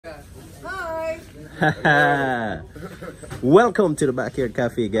Welcome to the Backyard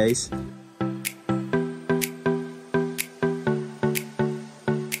Cafe, guys.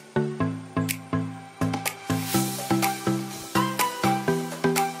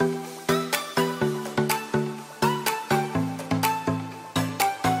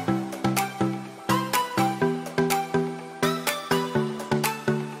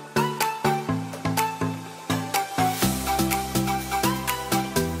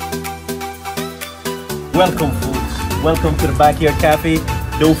 Welcome, folks. Welcome to the Backyard Cafe.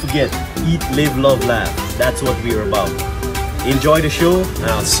 Don't forget, eat, live, love, laugh. That's what we're about. Enjoy the show, and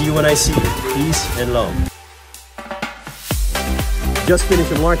I'll see you when I see you. Peace and love. Just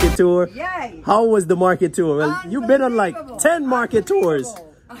finished a market tour. Yay! How was the market tour? Well, you've been on like 10 market tours.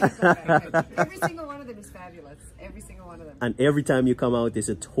 Every single one of them is fabulous. Every single one of them. And every time you come out, it's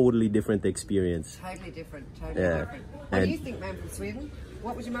a totally different experience. Totally different. Totally different. What do you think, man, from Sweden?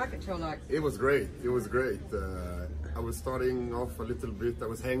 What was your market tour like? It was great. It was great. I was starting off a little bit. I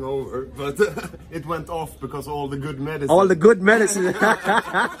was hangover, but it went off because all the good medicine. All the good medicine.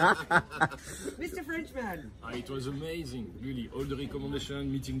 Mr. Frenchman. It was amazing, really. All the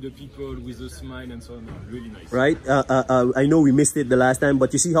recommendations, meeting the people with a smile and so on. Really nice. Right? I know we missed it the last time,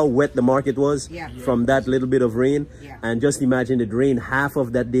 but you see how wet the market was from that little bit of rain? Yeah. And just imagine it rained half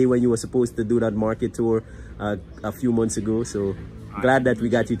of that day when you were supposed to do that market tour a few months ago. So glad that we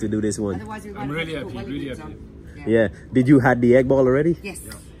got you to do this one. I'm really happy, really happy. Yeah. Did you had the egg ball already? Yes.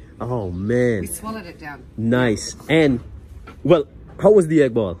 Oh, man. We swallowed it down. Nice. And, well, how was the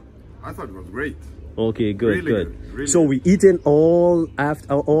egg ball? I thought it was great. Okay, good, Really good. good, really so good. we eaten all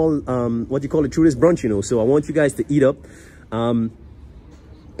after what you call it through this brunch, you know. So I want you guys to eat up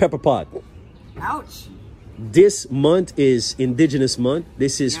pepper pot. Ouch. This month is Indigenous month.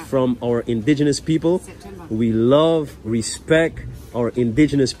 This is from our indigenous people. September. We love, respect our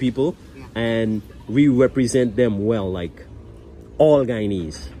indigenous people, and we represent them well. Like all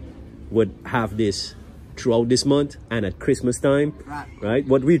Guyanese would have this throughout this month and at Christmas time, right?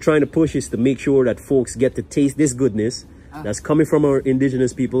 What we're trying to push is to make sure that folks get to taste this goodness that's coming from our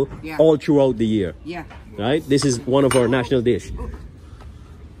indigenous people all throughout the year. Yeah. Right? This is one of our national dish.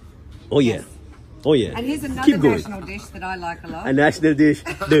 Oh yeah. Oh yeah. And here's another Keep going. national dish that I like a lot. A national dish,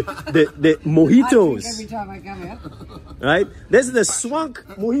 the I drink mojitos, every time I come here. right? This is the swank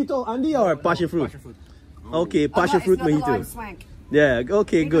mojito, Andy, or passion fruit? Okay, passion fruit It's not a lime mojito. swank. Yeah,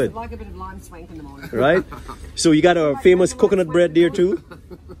 okay, He good. doesn't like a bit of lime swank in the morning. Right? So you got our famous coconut bread there too.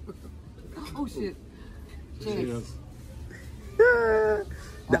 Oh shit. Cheers. The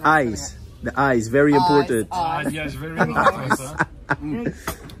eyes, very important. Yes, very important.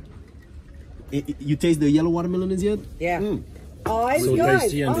 You taste the yellow watermelons yet? Yeah. Eyes, So guys.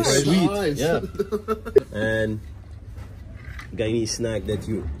 tasty and eyes. Sweet, yeah. And Guyanese snack that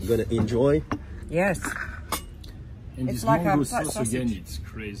you're gonna enjoy. Yes. And It's this like mango a sauce sausage. again, it's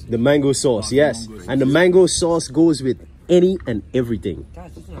crazy. The mango sauce, yes. And the mango sauce goes with any and everything.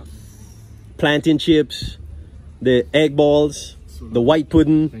 Does, isn't it? Plantain chips, the egg balls, the white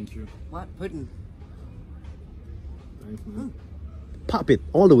pudding. Thank you. What? Pudding. Pop it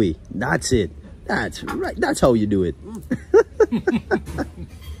all the way. That's it. That's right. That's how you do it.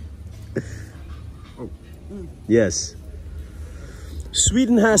 Yes.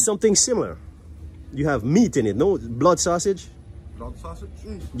 Sweden has something similar. You have meat in it, no? Blood sausage. Blood sausage?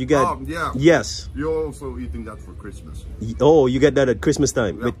 You got yeah. yes. You're also eating that for Christmas. Oh, you get that at Christmas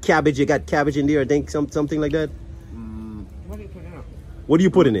time Yeah. with cabbage. You got cabbage in there. I think something like that. What do you put in it? What do you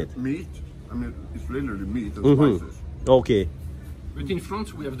put in it? Meat. I mean, it's literally meat and spices. Okay. But in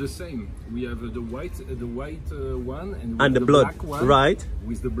France we have the same. We have the white one And the the blood, black one, right?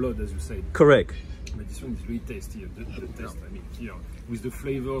 with the blood, as you said. Correct. But this one is really tasty. The taste, I mean, you know, with the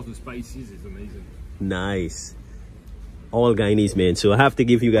flavors, the spices, it's amazing. Nice. All Guyanese, man. So I have to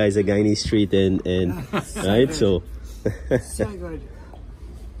give you guys a Guyanese treat and right. So So good.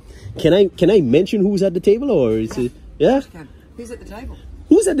 can I mention who's at the table, or is it yeah? Who's at the table?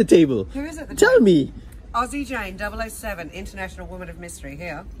 Who's at the table? Who is at the Tell table? me. Aussie Jane 007, International Woman of Mystery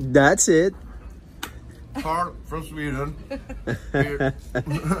here. That's it. Carl from Sweden. Here.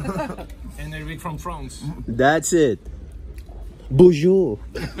 And Eric from France. That's it. Bonjour.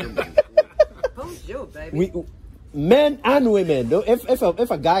 Bonjour, baby. Men and women.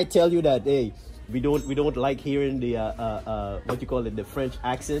 If a guy tell you that, hey, we don't like hearing the what you call it, the French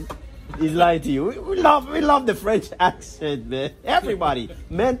accent, he's lying to you. We love the French accent, man. Everybody,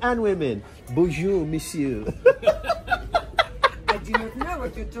 men and women. Bonjour, monsieur. I do not know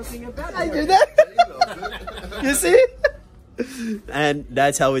what you're talking about. I do that. You see? And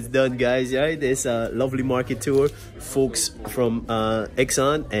that's how it's done, guys. Right? There's a lovely market tour, folks from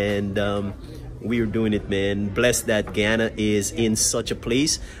Exxon, and we're doing it, man. Blessed that Guyana is in such a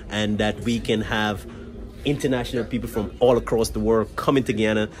place and that we can have international people from all across the world coming to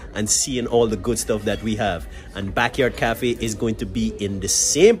Guyana and seeing all the good stuff that we have. And Backyard Cafe is going to be in the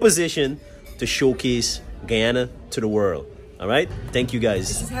same position to showcase Guyana to the world. All right, thank you guys.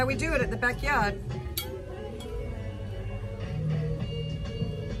 This is how we do it at the backyard.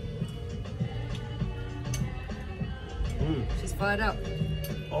 She's fired up.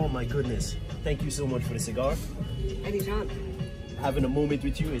 Oh my goodness, thank you so much for the cigar. Anytime. Having a moment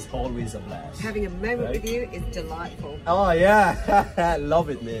with you is always a blast. Having a moment Right? with you is delightful. Oh yeah, love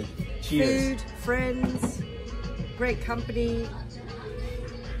it, man. Cheers. Food, friends, great company,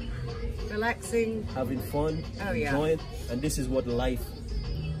 relaxing. Having fun, Oh, yeah. enjoying, and this is what life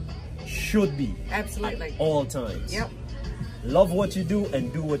should be. Absolutely. At all times. Yep. Love what you do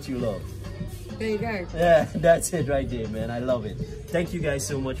and do what you love. There you go. Yeah, that's it right there, man. I love it. Thank you guys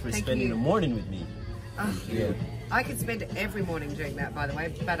so much for Thank spending you. the morning with me. Oh, Yeah. I could spend every morning doing that, by the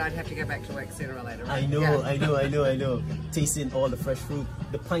way, but I'd have to go back to work sooner or later. I Right? know, Yeah. I know. Tasting all the fresh fruit,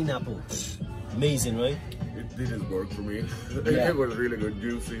 the pineapple, amazing, right? It didn't work for me. Yeah. It was really good,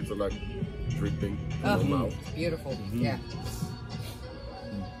 juicy. It's like dripping in Oh, the mouth. beautiful. Yeah.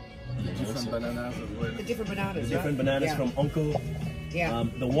 Different bananas as well. The different bananas. Different right? bananas Yeah. from Uncle. Yeah.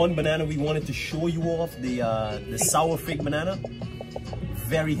 The one banana we wanted to show you off, the sour fig banana.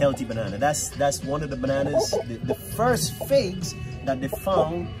 Very healthy banana. That's one of the bananas, the first figs that they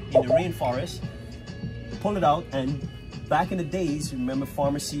found in the rainforest. Pull it out, and back in the days, remember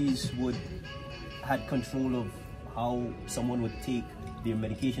pharmacies had control of how someone would take their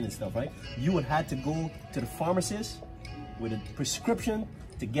medication and stuff, right? You would have to go to the pharmacist with a prescription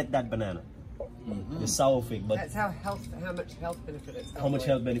to get that banana, the sour fig. But That's how much health benefit it's got. how much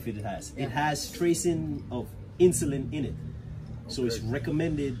health benefit it has. It has tracing of insulin in it. So it's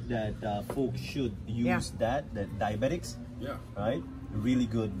recommended that folks should use that diabetics, Yeah. right? Really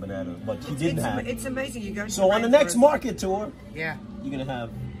good banana, but he didn't have. It's amazing. You go. To So on the next rainforest- market tour, Yeah. you're gonna have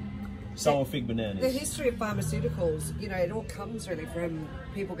sour fig The bananas. history of pharmaceuticals, you know, it all comes really from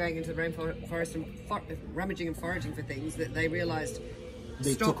people going into the rainforest and rummaging and foraging for things that they realised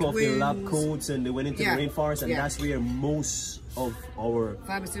They stopped took off their lab wounds. coats and they went into Yeah, the rainforest, and yeah. that's where most of our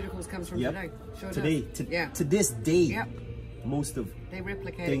Pharmaceuticals comes from yep, today. Sure today does. Yeah. to this day, Yep. most of They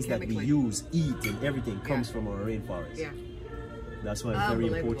replicate things it that we chemically. use, eat, and everything comes Yeah. from our rainforest. Yeah. That's why it's very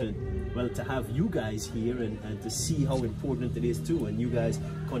Unbelievable. important, well, to have you guys here and to see how important it is too, and you guys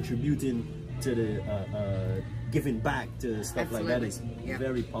contributing to the giving back to stuff like that is Absolutely. Yeah.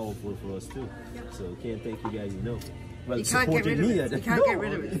 very powerful for us too. So can't thank you guys enough. Well, You can't get supporting rid of me. it. You can't get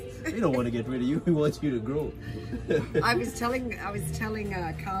rid of it. We don't want to get rid of you. We want you to grow. I was telling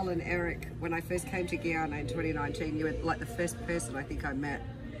Carl and Eric when I first came to Guyana in 2019. You were like the first person I think I met,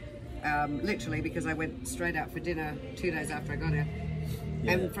 literally, because I went straight out for dinner 2 days after I got here.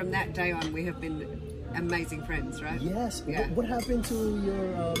 Yeah. And from that day on, we have been amazing friends, right? Yes. Yeah. What happened to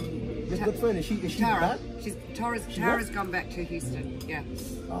your good friend? Is she Tara. back? Tara's gone back to Houston. Yeah.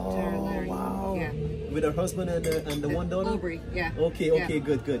 Tara and Larry. Wow. Yeah. With her husband and the one daughter? Aubrey. Yeah. Okay, Yeah.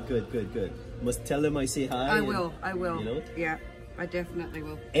 good. Must tell them I say hi. I and, will. You know? Yeah. I definitely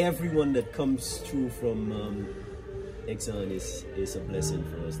will. Everyone that comes through from Exxon is a blessing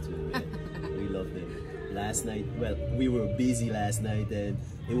for us too, man. We love them. Last night, well, we were busy last night and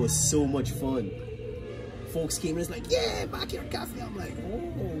it was so much fun. Folks came and it's like, yeah, Backyard Cafe. I'm like,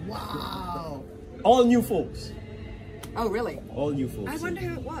 oh, wow. All new folks. Oh, really? All new folks. I wonder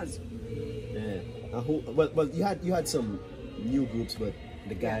who it was. Yeah. I hope, well, you had some new groups, but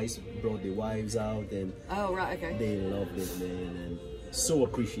the guys brought their wives out and Oh, right. Okay. they loved it, man, and so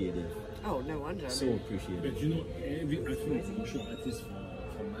appreciative. Oh, no wonder. So appreciative. But you know, I think, sure, at least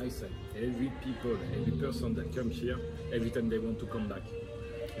from my side, every person that comes here, every time they want to come back.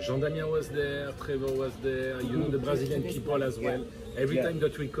 Jean-Damien was there, Trevor was there, you know, the Brazilian people as well. Every time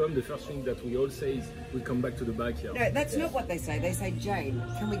that we come, the first thing that we all say is, we come back to the backyard. No, that's not what they say. They say, Jane,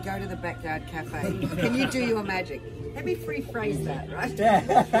 can we go to the Backyard Cafe? Can you do your magic? Let me rephrase that, right?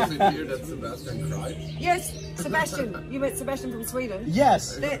 Was it here that Sebastian cried? Yes, Sebastian. You met Sebastian from Sweden.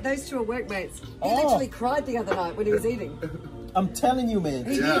 Yes, Those two are workmates. He Oh. literally cried the other night when he was eating. I'm telling you, man.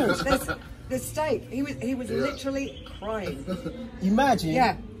 He Yeah. did. The steak. He was literally crying. Imagine,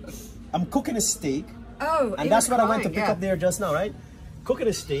 Yeah. I'm cooking a steak, Oh, and he that's was what I went to crying, pick yeah. up there just now, right? Cooking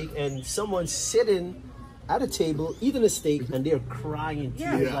a steak, and someone's sitting at a table eating a steak, and they're crying.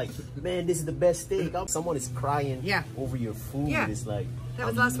 Yeah. Tears, Yeah. like, man, this is the best steak. Someone is crying Yeah. over your food. Yeah. It's like That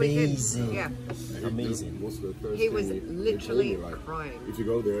was last weekend. amazing. Yeah. Amazing. Was the first He thing was he literally told me, like, crying. If you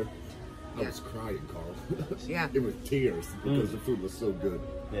go there, I was crying, Carl. Yeah. It was tears because the food was so good.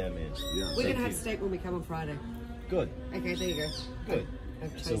 Yeah, man. Yeah. We're going to have steak when we come on Friday. Good. Okay, there you go. Good.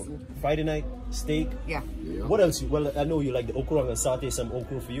 I've So chosen. Friday night, steak. Yeah. Yeah. What else? Well, I know you like the okra. I'm gonna saute some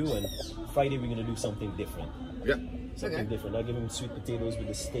okra for you, and Friday we're gonna do something different. Yeah. Something different. I'll give him sweet potatoes with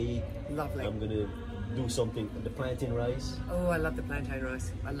the steak. Lovely. I'm gonna do something, the plantain rice. Oh, I love the plantain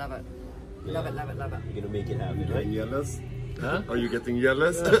rice. I love it. Love it, love it, love it. We're gonna make it happen, Getting right? jealous? Huh? Are you getting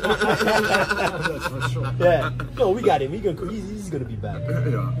jealous? That's for sure. Yeah. No, we got him. He's gonna be back.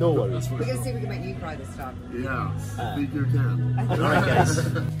 Yeah. No worries. We're going to see if we can make you cry this time. Yeah. I think you can. All right,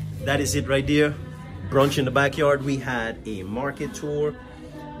 guys. That is it right there. Brunch in the backyard. We had a market tour.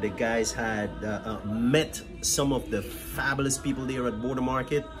 The guys had met some of the fabulous people there at Border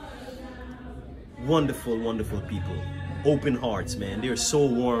Market. Wonderful, wonderful people. Open hearts, man. They're so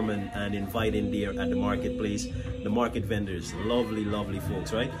warm and inviting there at the marketplace. The market vendors, lovely, lovely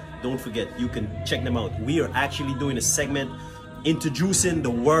folks, right? Don't forget, you can check them out. We are actually doing a segment introducing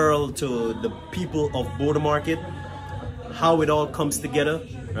the world to the people of Border Market, how it all comes together,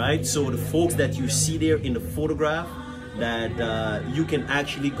 right? So the folks that you see there in the photograph, that you can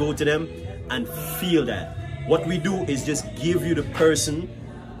actually go to them and feel that. What we do is just give you the person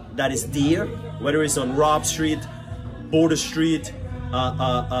that is there, whether it's on Robb Street, Border Street,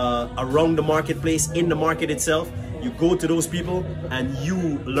 around the marketplace, in the market itself. You go to those people and you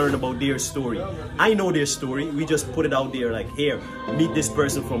learn about their story. I know their story. We just put it out there like, here, meet this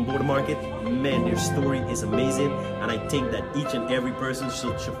person from Border Market. Man, their story is amazing. And I think that each and every person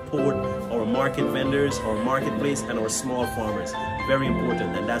should support our market vendors, our marketplace, and our small farmers. Very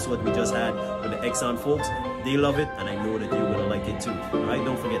important. And that's what we just had with the Exxon folks. They love it, and I know that you're gonna like it too. All right,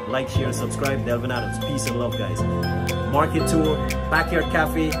 don't forget, like, share, and subscribe. Delvin Adams, peace and love, guys. Market tour, backyard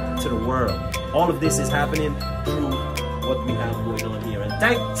cafe to the world. All of this is happening through what we have going on here. And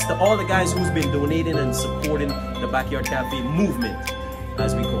thanks to all the guys who's been donating and supporting the Backyard Cafe movement,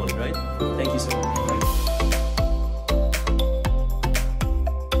 as we call it, right? Thank you so much.